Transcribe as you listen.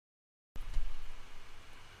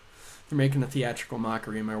You're making a theatrical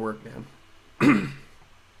mockery of my work, man.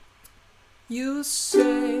 You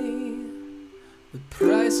say the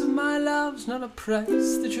price of my love's not a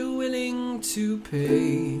price that you're willing to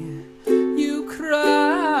pay. You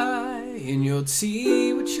cry in your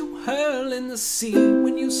tea, which you hurl in the sea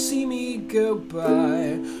when you see me go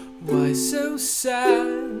by. Why so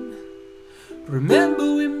sad?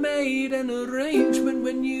 Remember we made an arrangement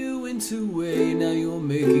when you went away. Now you're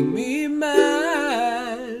making me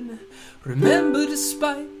mad. Remember,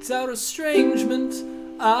 despite our estrangement,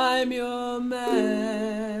 I'm your man.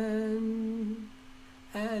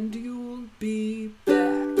 And you'll be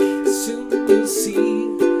back, soon you'll see.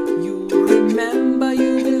 You'll remember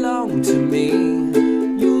you belong to me.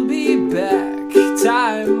 You'll be back,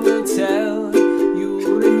 time will tell.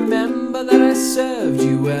 You'll remember that I served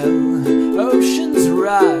you well. Oceans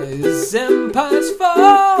rise, empires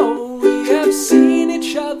fall. We have seen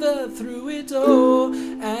each other through it all.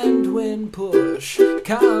 And when push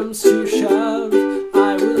comes to shove,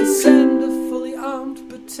 I will send a fully armed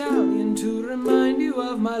battalion to remind you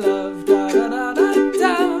of my love. Da da da da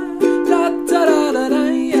da da da da da da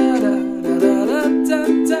ya da da da da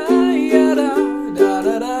da ya da da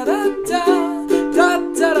da da da da da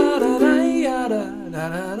da da da ya da da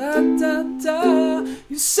da da da.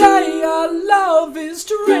 You say our love is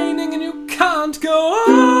draining and you can't go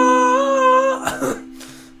on.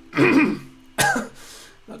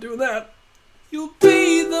 Not doing that. You'll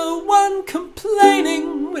be the one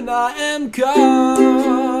complaining when I am gone.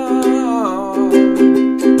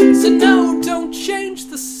 So no, don't change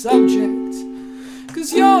the subject,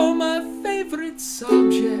 'cause you're my favorite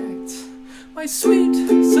subject. My sweet,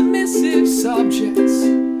 submissive subjects,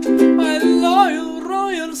 my loyal,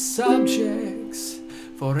 royal subjects.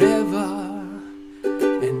 Forever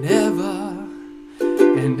and ever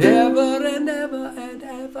and ever and ever and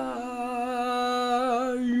ever.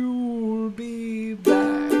 You'll be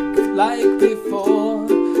back like before.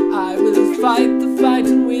 I will fight the fight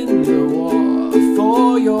and win the war.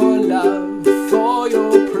 For your love, for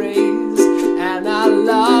your praise. And I'll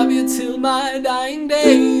love you till my dying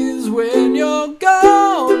days. When you're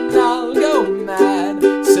gone, I'll go mad.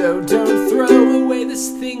 So don't throw away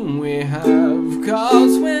this thing we have.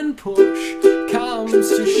 'Cause when push comes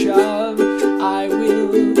to shove, I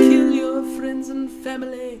will kill your friends and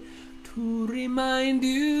family to remind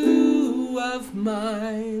you of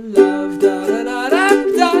my love. Da da da da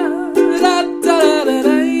da da da da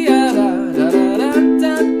da ya da da da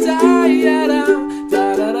da da ya da da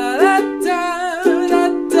da da da da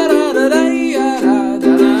da da ya da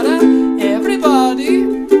da da. Everybody?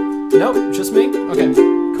 Nope, just me? Okay,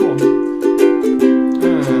 cool.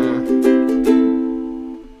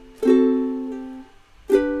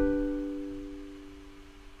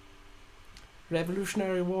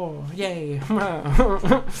 Revolutionary War, yay.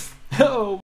 Oh.